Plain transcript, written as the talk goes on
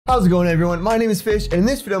How's it going, everyone? My name is Fish, and in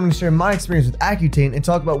this video I'm going to share my experience with Accutane and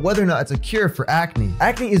talk about whether or not it's a cure for acne.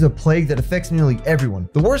 Acne is a plague that affects nearly everyone.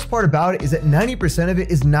 The worst part about it is that 90% of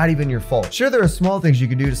it is not even your fault. Sure, there are small things you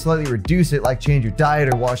can do to slightly reduce it, like change your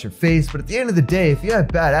diet or wash your face, but at the end of the day, if you have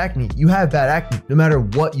bad acne, you have bad acne, no matter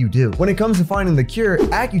what you do. When it comes to finding the cure,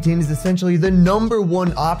 Accutane is essentially the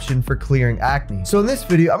 #1 option for clearing acne. So in this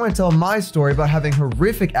video, I'm going to tell my story about having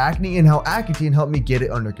horrific acne and how Accutane helped me get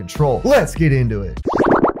it under control. Let's get into it.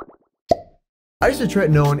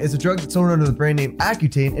 Isotretinoin is a drug that's sold under the brand name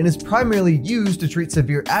Accutane and is primarily used to treat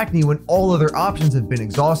severe acne when all other options have been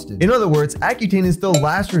exhausted. In other words, Accutane is the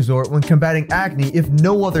last resort when combating acne if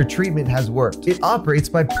no other treatment has worked. It operates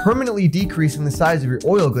by permanently decreasing the size of your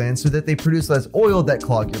oil glands so that they produce less oil that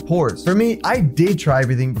clog your pores. For me, I did try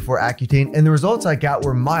everything before Accutane, and the results I got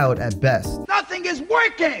were mild at best. Nothing is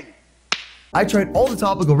working! I tried all the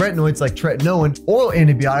topical retinoids like tretinoin, oral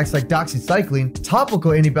antibiotics like 𝗜𝗓𝗧𝗨𝗧𝗔𝗡,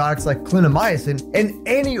 topical antibiotics like clindamycin, and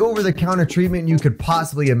any over-the-counter treatment you could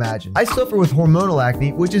possibly imagine. I suffer with hormonal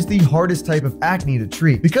acne, which is the hardest type of acne to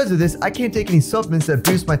treat. Because of this, I can't take any supplements that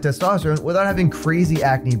boost my testosterone without having crazy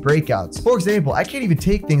acne breakouts. For example, I can't even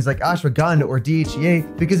take things like ashwagandha or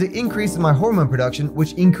DHEA because it increases my hormone production,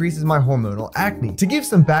 which increases my hormonal acne. To give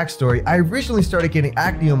some backstory, I originally started getting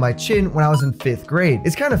acne on my chin when I was in 5th grade.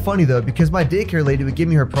 It's kind of funny though, because my daycare lady would give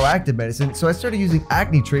me her Proactive medicine, so I started using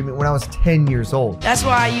acne treatment when I was 10 years old. That's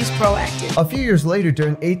why I use Proactive. A few years later,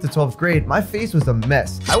 during 8th to 12th grade, my face was a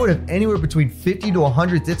mess. I would have anywhere between 50 to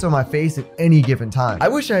 100 zits on my face at any given time. I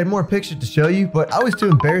wish I had more pictures to show you, but I was too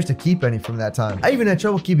embarrassed to keep any from that time. I even had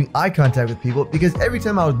trouble keeping eye contact with people because every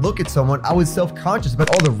time I would look at someone, I was self-conscious about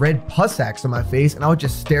all the red pus sacs on my face and I would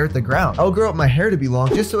just stare at the ground. I would grow up my hair to be long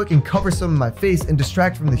just so it can cover some of my face and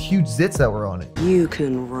distract from the huge zits that were on it. You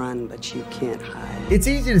can run, but you can't hide. It's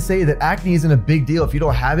easy to say that acne isn't a big deal if you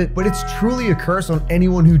don't have it, but it's truly a curse on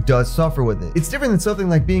anyone who does suffer with it. It's different than something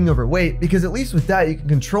like being overweight because at least with that you can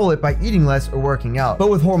control it by eating less or working out. But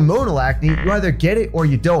with hormonal acne, you either get it or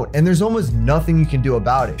you don't, and there's almost nothing you can do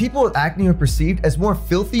about it. People with acne are perceived as more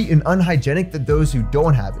filthy and unhygienic than those who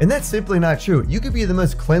don't have it, and that's simply not true. You could be the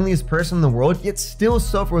most cleanliest person in the world, yet still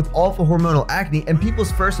suffer with awful hormonal acne, and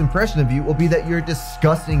people's first impression of you will be that you're a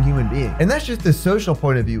disgusting human being. And that's just the social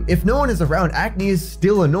point of view. If no one is around, acne is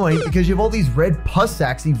still annoying because you have all these red pus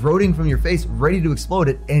sacs eroding from your face ready to explode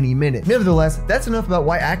at any minute. Nevertheless, that's enough about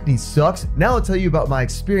why acne sucks. Now I'll tell you about my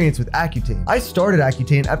experience with Accutane. I started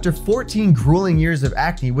Accutane after 14 grueling years of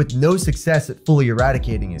acne with no success at fully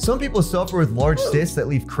eradicating it. Some people suffer with large cysts that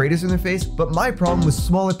leave craters in their face, but my problem was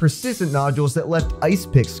smaller persistent nodules that left ice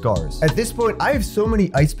pick scars. At this point, I have so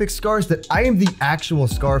many ice pick scars that I am the actual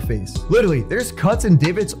scar face. Literally, there's cuts and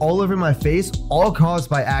divots all over my face, all caused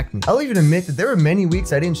by acne. I'll even admit that there were many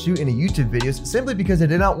weeks I didn't shoot any YouTube videos simply because I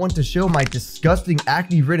did not want to show my disgusting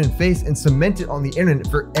acne-ridden face and cement it on the internet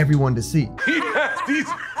for everyone to see. He has these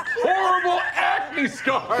horrible acne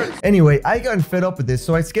scars! Anyway, I gotten fed up with this,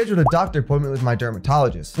 so I scheduled a doctor appointment with my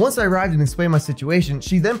dermatologist. Once I arrived and explained my situation,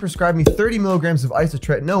 she then prescribed me 30 milligrams of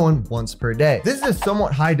isotretinoin once per day. This is a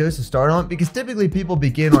somewhat high dose to start on because typically people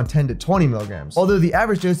begin on 10 to 20 milligrams, although the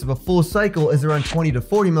average dose of a full cycle is around 20 to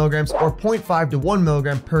 40 milligrams or 0.5 to 1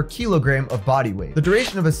 milligram per kilogram of body weight. The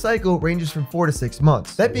duration of a cycle ranges from 4 to 6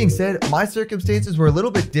 months. That being said, my circumstances were a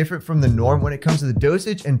little bit different from the norm when it comes to the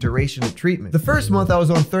dosage and duration of treatment. The first month I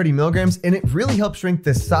was on 30 milligrams and it really helped shrink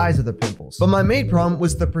the size of the pimples. But my main problem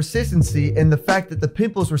was the persistency and the fact that the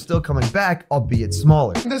pimples were still coming back, albeit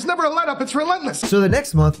smaller. There's never a let-up, it's relentless! So the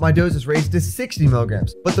next month, my dose was raised to 60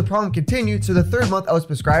 milligrams, but the problem continued, so the third month I was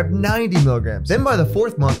prescribed 90 milligrams. Then by the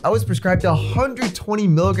 4th month, I was prescribed 120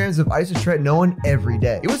 milligrams of isotretinoin every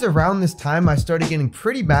day. It was around this time I started getting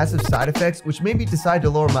pretty massive side effects, which made me decide to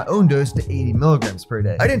lower my own dose to 80 milligrams per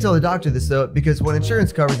day. I didn't tell the doctor this though, because when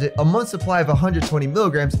insurance covers it, a month's supply of 120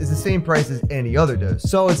 milligrams is the same price as any other dose.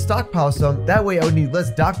 So I would stockpile some, that way I would need less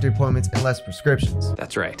doctor appointments and less prescriptions.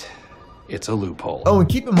 That's right. It's a loophole. Oh, and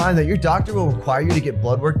keep in mind that your doctor will require you to get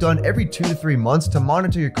blood work done every 2 to 3 months to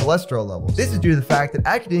monitor your cholesterol levels. This is due to the fact that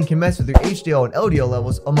Accutane can mess with your HDL and LDL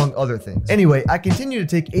levels, among other things. Anyway, I continue to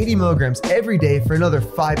take 80 milligrams every day for another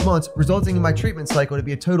 5 months, resulting in my treatment cycle to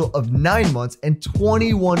be a total of 9 months and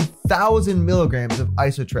 21,000 milligrams of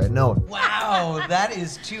isotretinoin. Wow, that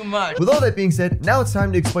is too much. With all that being said, now it's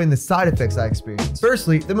time to explain the side effects I experienced.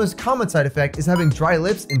 Firstly, the most common side effect is having dry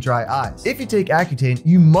lips and dry eyes. If you take Accutane,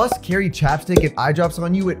 you must carry chapstick and eye drops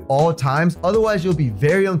on you at all times, otherwise you'll be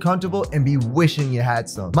very uncomfortable and be wishing you had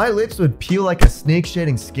some. My lips would peel like a snake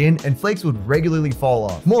shedding skin and flakes would regularly fall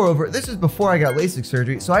off. Moreover, this is before I got LASIK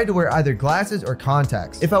surgery, so I had to wear either glasses or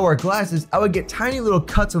contacts. If I wore glasses, I would get tiny little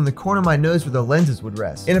cuts on the corner of my nose where the lenses would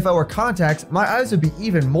rest. And if I wore contacts, my eyes would be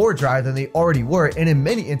even more dry than they already were, and in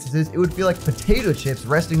many instances, it would feel like potato chips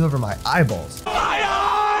resting over my eyeballs.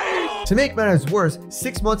 To make matters worse,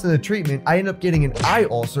 6 months into treatment, I ended up getting an eye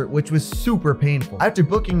ulcer, which was super painful. After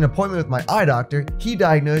booking an appointment with my eye doctor, he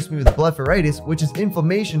diagnosed me with 𝗜𝗡𝗦𝗧𝗔𝗡𝗘, which is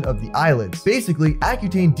inflammation of the eyelids. Basically,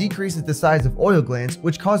 Accutane decreases the size of oil glands,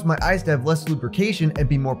 which caused my eyes to have less lubrication and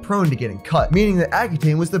be more prone to getting cut, meaning that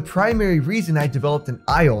Accutane was the primary reason I developed an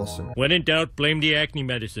eye ulcer. When in doubt, blame the acne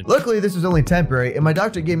medicine. Luckily, this was only temporary, and my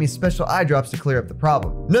doctor gave me special eye drops to clear up the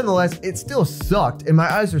problem. Nonetheless, it still sucked, and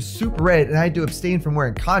my eyes were super red, and I had to abstain from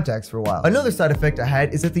wearing contacts for a while. Another side effect I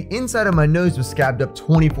had is that the inside of my nose was scabbed up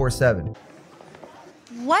 24/7.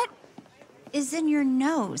 What is in your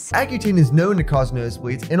nose? Accutane is known to cause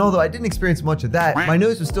nosebleeds, and although I didn't experience much of that, my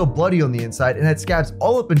nose was still bloody on the inside and had scabs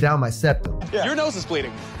all up and down my septum. Yeah. Your nose is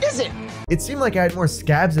bleeding. Is it? It seemed like I had more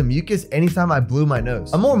scabs and mucus anytime I blew my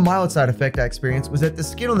nose. A more mild side effect I experienced was that the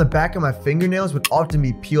skin on the back of my fingernails would often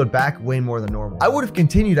be peeled back way more than normal. I would have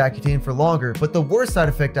continued Accutane for longer, but the worst side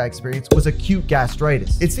effect I experienced was acute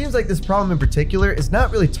gastritis. It seems like this problem in particular is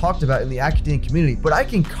not really talked about in the Accutane community, but I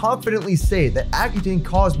can confidently say that Accutane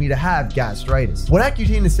caused me to have gastritis. What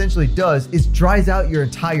Accutane essentially does is dries out your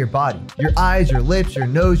entire body. Your eyes, your lips, your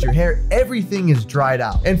nose, your hair, everything is dried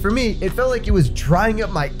out. And for me, it felt like it was drying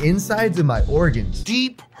up my insides and my organs.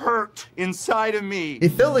 Deep hurt inside of me.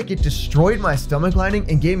 It felt like it destroyed my stomach lining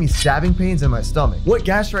and gave me stabbing pains in my stomach. What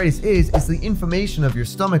gastritis is the inflammation of your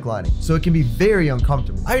stomach lining, so it can be very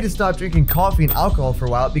uncomfortable. I had to stop drinking coffee and alcohol for a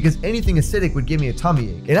while because anything acidic would give me a tummy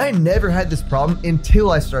ache. And I never had this problem until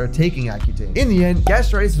I started taking Accutane. In the end,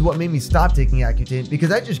 gastritis is what made me stop taking Accutane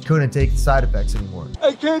because I just couldn't take the side effects anymore.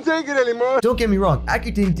 I can't take it anymore. Don't get me wrong,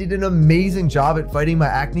 Accutane did an amazing job at fighting my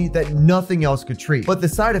acne that nothing else could treat. But the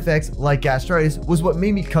side effects, like gastritis, was what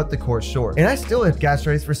made me cut the course short. And I still had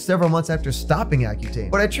gastritis for several months after stopping Accutane,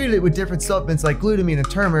 but I treated it with different supplements like glutamine and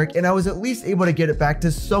turmeric, and I was at least able to get it back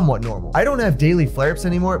to somewhat normal. I don't have daily flare-ups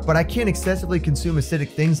anymore, but I can't excessively consume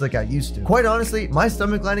acidic things like I used to. Quite honestly, my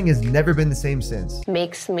stomach lining has never been the same since.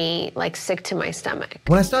 Makes me like sick to my stomach.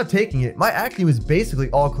 When I stopped taking it, my acne was basically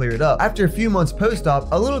all cleared up. After a few months post-op,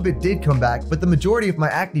 a little bit did come back, but the majority of my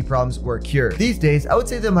acne problems were cured. These days, I would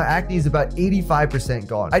say that my acne is about 85%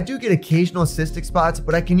 gone. I do get occasional cystic spots,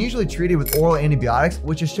 but I can usually treat it with oral antibiotics,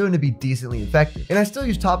 which is shown to be decently effective. And I still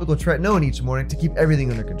use topical 𝗜𝗏𝗏𝗏 each morning to keep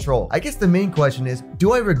everything under control. I guess the main question is,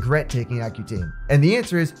 do I regret taking Accutane? And the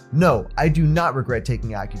answer is no, I do not regret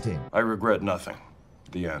taking Accutane. I regret nothing.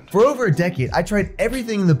 The end. For over a decade, I tried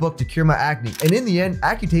everything in the book to cure my acne, and in the end,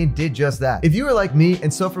 Accutane did just that. If you are like me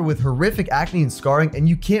and suffer with horrific acne and scarring and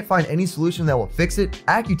you can't find any solution that will fix it,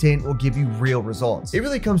 Accutane will give you real results. It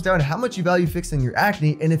really comes down to how much you value fixing your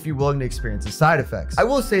acne and if you're willing to experience the side effects. I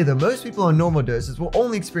will say that most people on normal doses will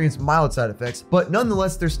only experience mild side effects, but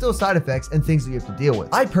nonetheless, there's still side effects and things that you have to deal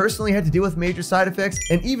with. I personally had to deal with major side effects,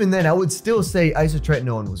 and even then, I would still say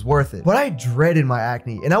isotretinoin was worth it. But I dreaded my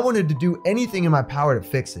acne, and I wanted to do anything in my power to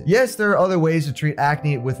fix it. Yes, there are other ways to treat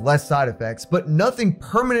acne with less side effects, but nothing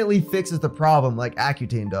permanently fixes the problem like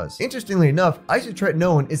Accutane does. Interestingly enough,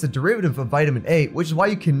 isotretinoin is a derivative of vitamin A, which is why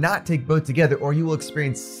you cannot take both together or you will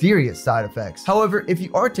experience serious side effects. However, if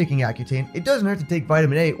you are taking Accutane, it doesn't hurt to take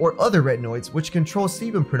vitamin A or other retinoids, which control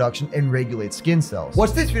sebum production and regulate skin cells.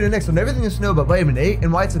 Watch this video next on everything to know about vitamin A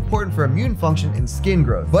and why it's important for immune function and skin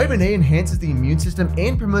growth. Vitamin A enhances the immune system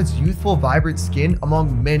and promotes youthful, vibrant skin,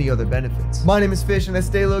 among many other benefits. My name is Fish and I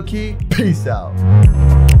stay low key. Peace out.